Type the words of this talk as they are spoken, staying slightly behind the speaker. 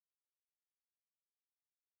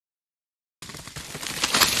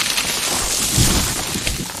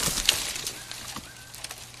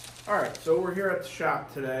Alright, so we're here at the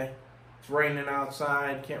shop today. It's raining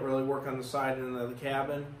outside, can't really work on the side end of the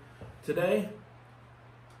cabin. Today,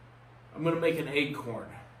 I'm going to make an acorn.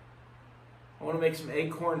 I want to make some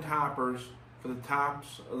acorn toppers for the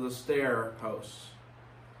tops of the stair posts.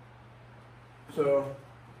 So,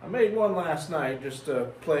 I made one last night just to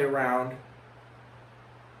play around.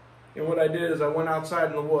 And what I did is I went outside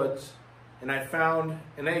in the woods and I found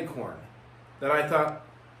an acorn that I thought,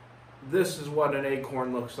 this is what an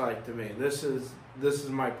acorn looks like to me. This is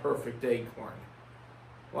my perfect acorn.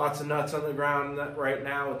 Lots of nuts on the ground right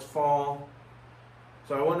now. It's fall.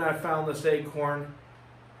 So I went and I found this acorn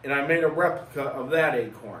and I made a replica of that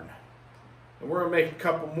acorn. And we're going to make a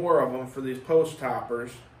couple more of them for these post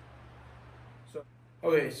toppers.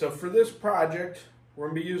 Okay, so for this project, we're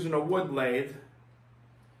going to be using a wood lathe.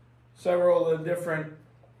 Several of the different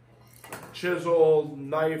chisel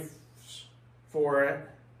knives for it.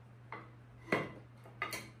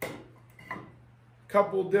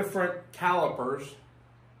 Couple different calipers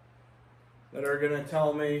that are going to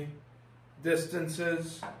tell me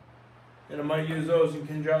distances, and I'm going to use those in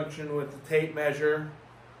conjunction with the tape measure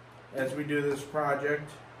as we do this project.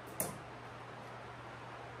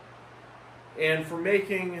 And for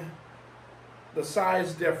making the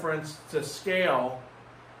size difference to scale,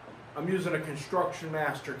 I'm using a Construction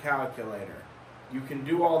Master calculator. You can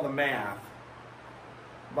do all the math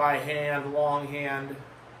by hand, longhand,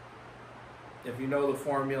 if you know the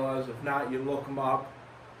formulas. If not, you look them up.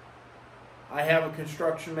 I have a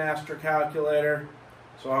Construction Master calculator,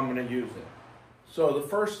 so I'm going to use it. So the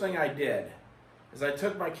first thing I did is I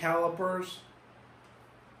took my calipers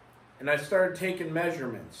and I started taking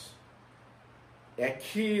measurements at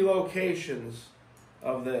key locations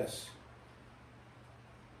of this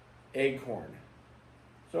acorn.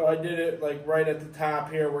 So I did it like right at the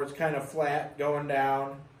top here where it's kind of flat going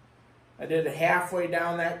down. I did it halfway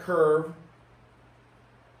down that curve.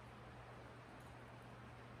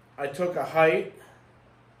 I took a height,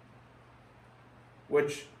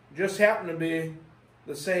 which just happened to be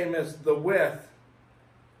the same as the width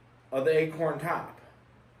of the acorn top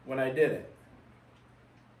when I did it.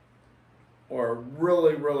 Or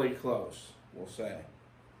really, really close, we'll say.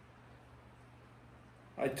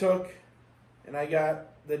 I took and I got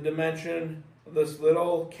the dimension of this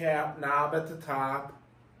little cap knob at the top,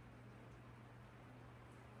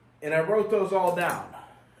 and I wrote those all down.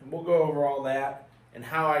 And we'll go over all that and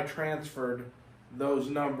how I transferred those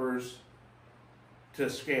numbers to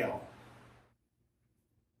scale.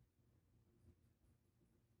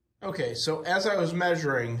 Okay, so as I was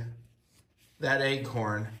measuring that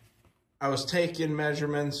acorn, I was taking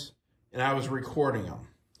measurements and I was recording them.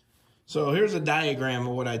 So here's a diagram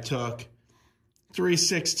of what I took.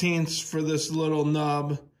 3/16 for this little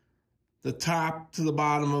nub. The top to the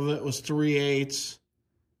bottom of it was 3/8.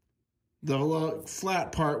 The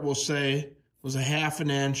flat part, we'll say, was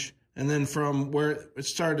 1/2 inch, and then from where it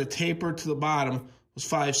started to taper to the bottom was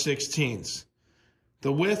 5/16.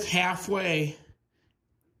 The width halfway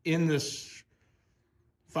in this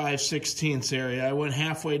 5/16 area, I went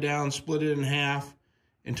halfway down, split it in half,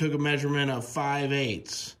 and took a measurement of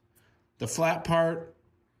 5/8. The flat part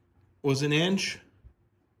was 1 inch,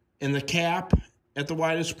 and the cap at the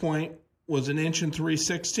widest point was 1 inch and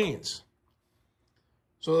 3/16.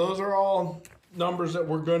 So those are all numbers that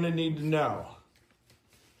we're going to need to know.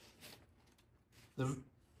 The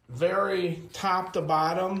very top to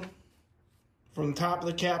bottom, from the top of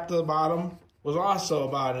the cap to the bottom, was also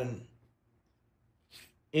about 1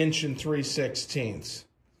 inch and 3/16.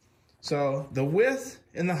 So the width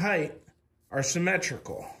and the height are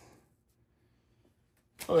symmetrical.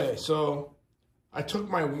 Okay, so I took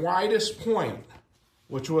my widest point,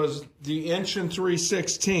 which was the 1 inch and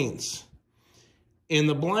 3/16. In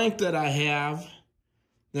the blank that I have,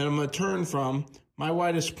 that I'm going to turn from, my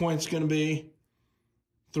widest point is going to be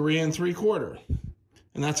 3 3/4.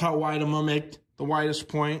 And that's how wide I'm going to make the widest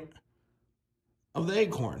point of the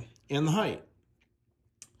acorn and the height.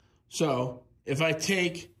 So if I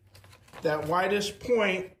take that widest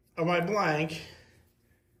point of my blank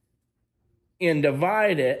and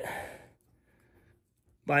divide it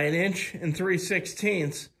by 1 inch and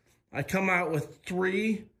 3/16, I come out with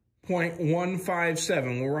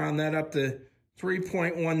 3.157. We'll round that up to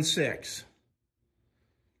 3.16.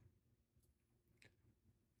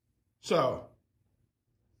 So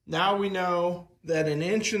now we know that 1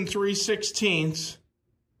 inch and 3/16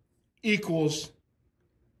 equals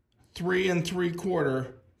 3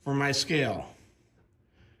 3/4 for my scale.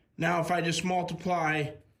 Now if I just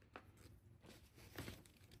multiply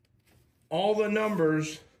all the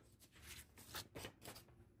numbers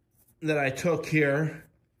that I took here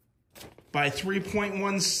by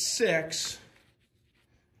 3.16.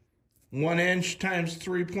 1 inch times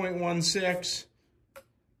 3.16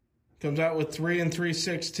 comes out with 3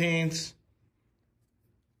 3/16.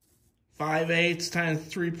 5/8 times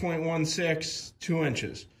 3.16, 2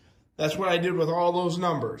 inches. That's what I did with all those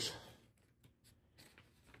numbers.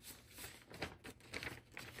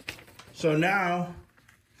 So now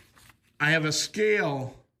I have a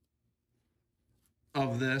scale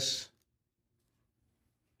of this.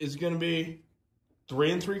 It's going to be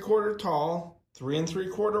 3 3/4 tall, 3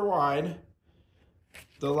 3/4 wide.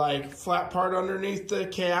 The flat part underneath the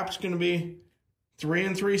cap's going to be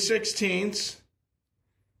 3 3/16,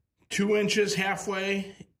 2 inches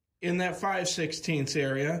halfway in that 5/16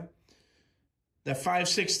 area. That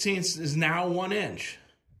 5/16 is now 1 inch.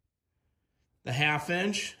 The 1/2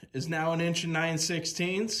 inch is now 1 inch and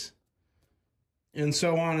 9/16, and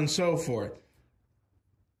so on and so forth.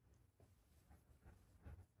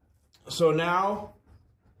 So now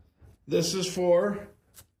this is for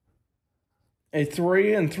a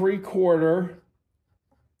 3 3/4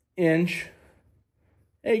 inch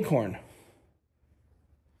Acorn.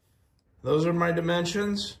 Those are my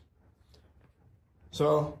dimensions.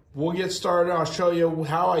 So we'll get started. I'll show you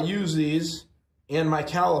how I use these and my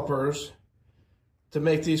calipers to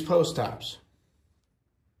make these post tops.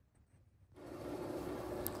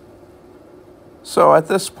 So at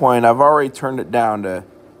this point, I've already turned it down to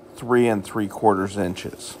 3 3/4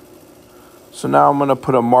 inches. So now I'm going to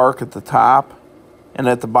put a mark at the top and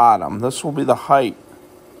at the bottom. This will be the height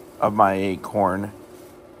of my Acorn,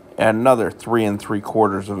 and another 3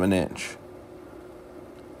 3/4 inch.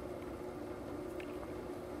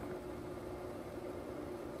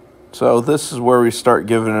 So this is where we start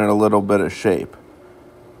giving it a little bit of shape.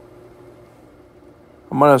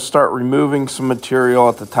 I'm going to start removing some material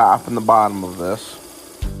at the top and the bottom of this.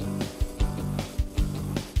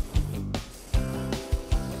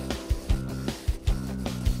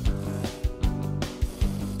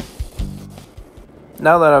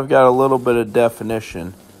 Now that I've got a little bit of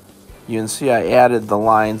definition, you can see I added the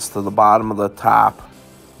lines to the bottom of the top,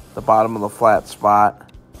 the bottom of the flat spot,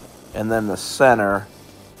 and then the center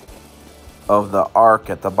of the arc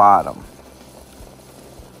at the bottom.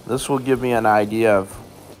 This will give me an idea of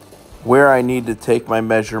where I need to take my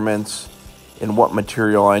measurements and what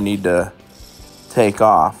material I need to take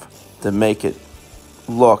off to make it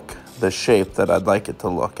look the shape that I'd like it to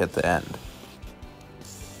look at the end.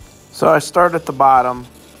 So I start at the bottom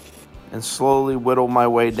and slowly whittle my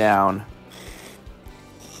way down.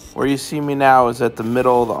 Where you see me now is at the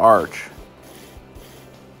middle of the arch.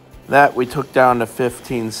 That we took down to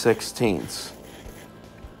 15/16.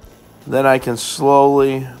 Then I can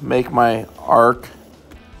slowly make my arc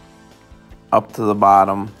up to the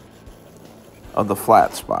bottom of the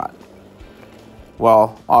flat spot,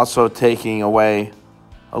 while also taking away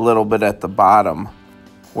a little bit at the bottom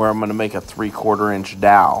where I'm going to make a 3/4 inch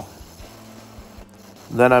dowel.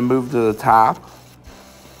 Then I move to the top,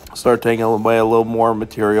 start taking away a little more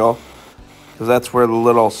material, because that's where the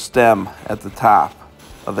little stem at the top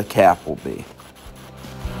of the cap will be.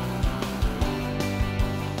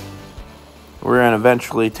 We're going to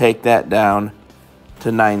eventually take that down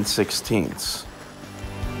to 9/16.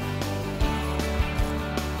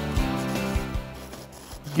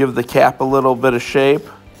 Give the cap a little bit of shape.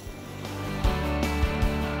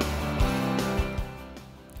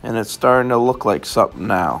 And it's starting to look like something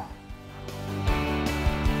now.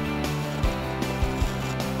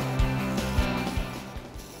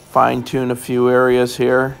 Fine tune a few areas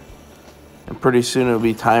here, and pretty soon it'll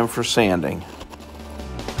be time for sanding.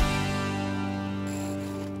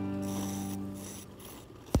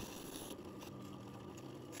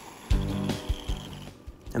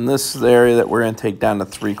 And this is the area that we're going to take down to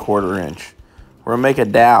 3/4 inch. We're going to make a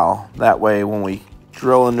dowel. That way when we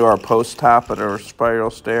drill into our post top at our spiral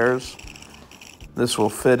stairs, this will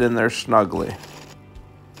fit in there snugly.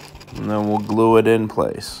 And then we'll glue it in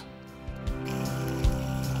place.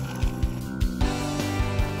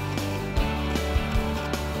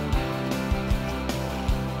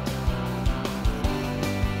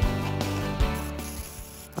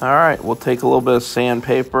 Alright, we'll take a little bit of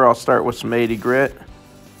sandpaper. I'll start with some 80 grit,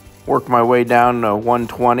 work my way down to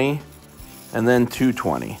 120, and then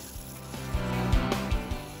 220.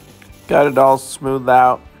 Got it all smoothed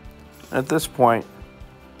out. At this point,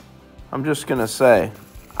 I'm just going to say,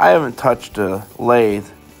 I haven't touched a lathe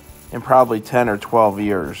in probably 10 or 12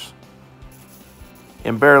 years.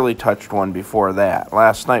 And barely touched one before that.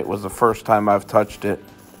 Last night was the first time I've touched it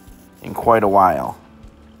in quite a while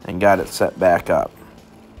and got it set back up.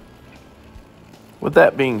 With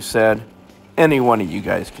that being said, any one of you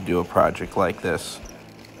guys could do a project like this.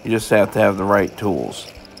 You just have to have the right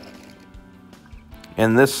tools.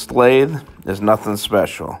 And this lathe is nothing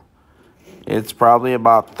special. It's probably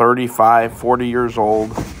about 35, 40 years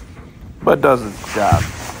old, but does its job.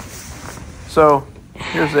 So,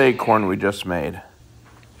 here's the Acorn we just made.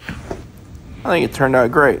 I think it turned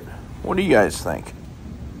out great. What do you guys think?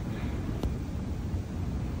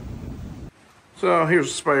 So here's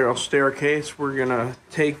a spiral staircase. We're gonna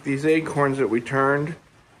take these acorns that we turned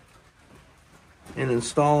and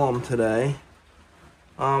install them today.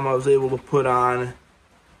 I was able to put on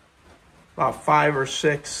about 5 or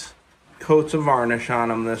 6 coats of varnish on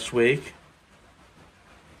them this week.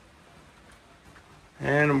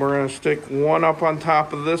 And we're gonna stick one up on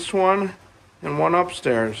top of this one and one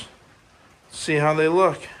upstairs. See how they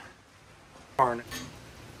look.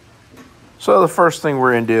 So the first thing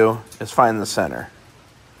we're gonna do is find the center.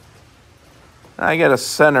 I got a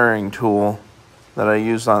centering tool that I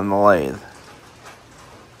use on the lathe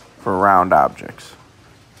for round objects.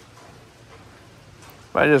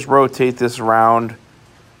 If I just rotate this around,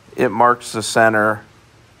 it marks the center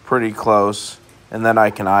pretty close, and then I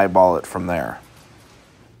can eyeball it from there.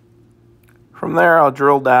 From there, I'll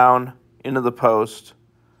drill down into the post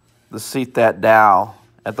to seat that dowel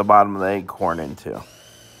at the bottom of the acorn into.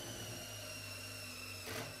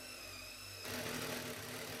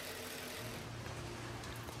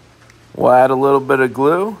 We'll add a little bit of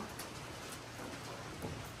glue.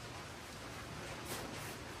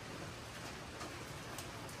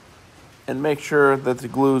 And make sure that the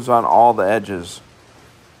glue's on all the edges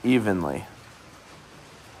evenly.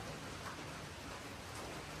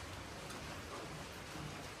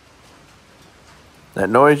 That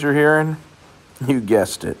noise you're hearing? You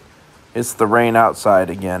guessed it. It's the rain outside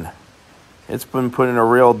again. It's been putting a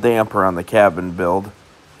real damper on the cabin build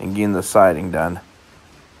and getting the siding done.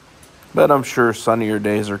 But I'm sure sunnier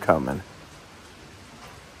days are coming.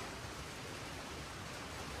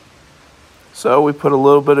 So we put a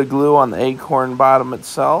little bit of glue on the acorn bottom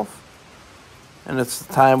itself, and it's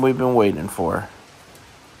the time we've been waiting for.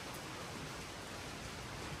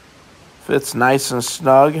 Fits nice and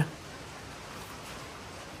snug,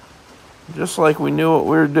 just like we knew what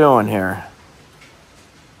we were doing here.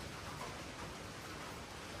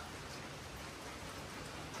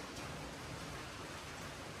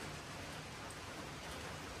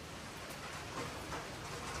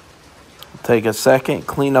 Take a second,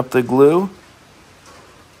 clean up the glue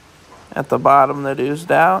at the bottom that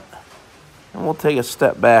oozed out, and we'll take a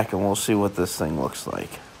step back and we'll see what this thing looks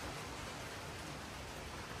like.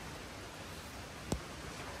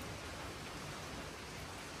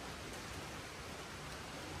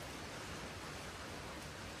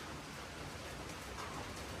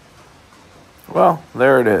 Well,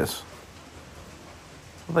 there it is.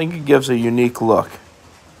 I think it gives a unique look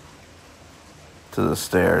to the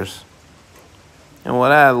stairs, and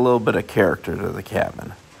we'll add a little bit of character to the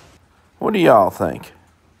cabin. What do y'all think?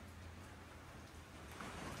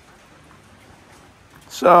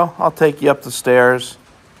 So I'll take you up the stairs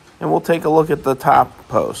and we'll take a look at the top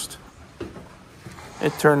post.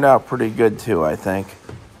 It turned out pretty good too, I think.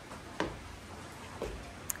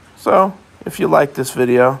 So if you like this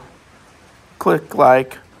video, click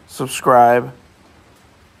like, subscribe,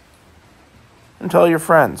 and tell your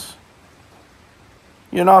friends.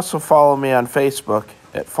 You can also follow me on Facebook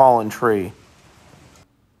at Fallen Tree.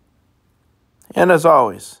 And as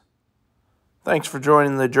always, thanks for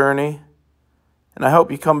joining the journey, and I hope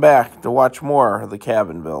you come back to watch more of the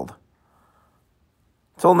cabin build.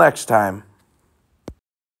 Till next time.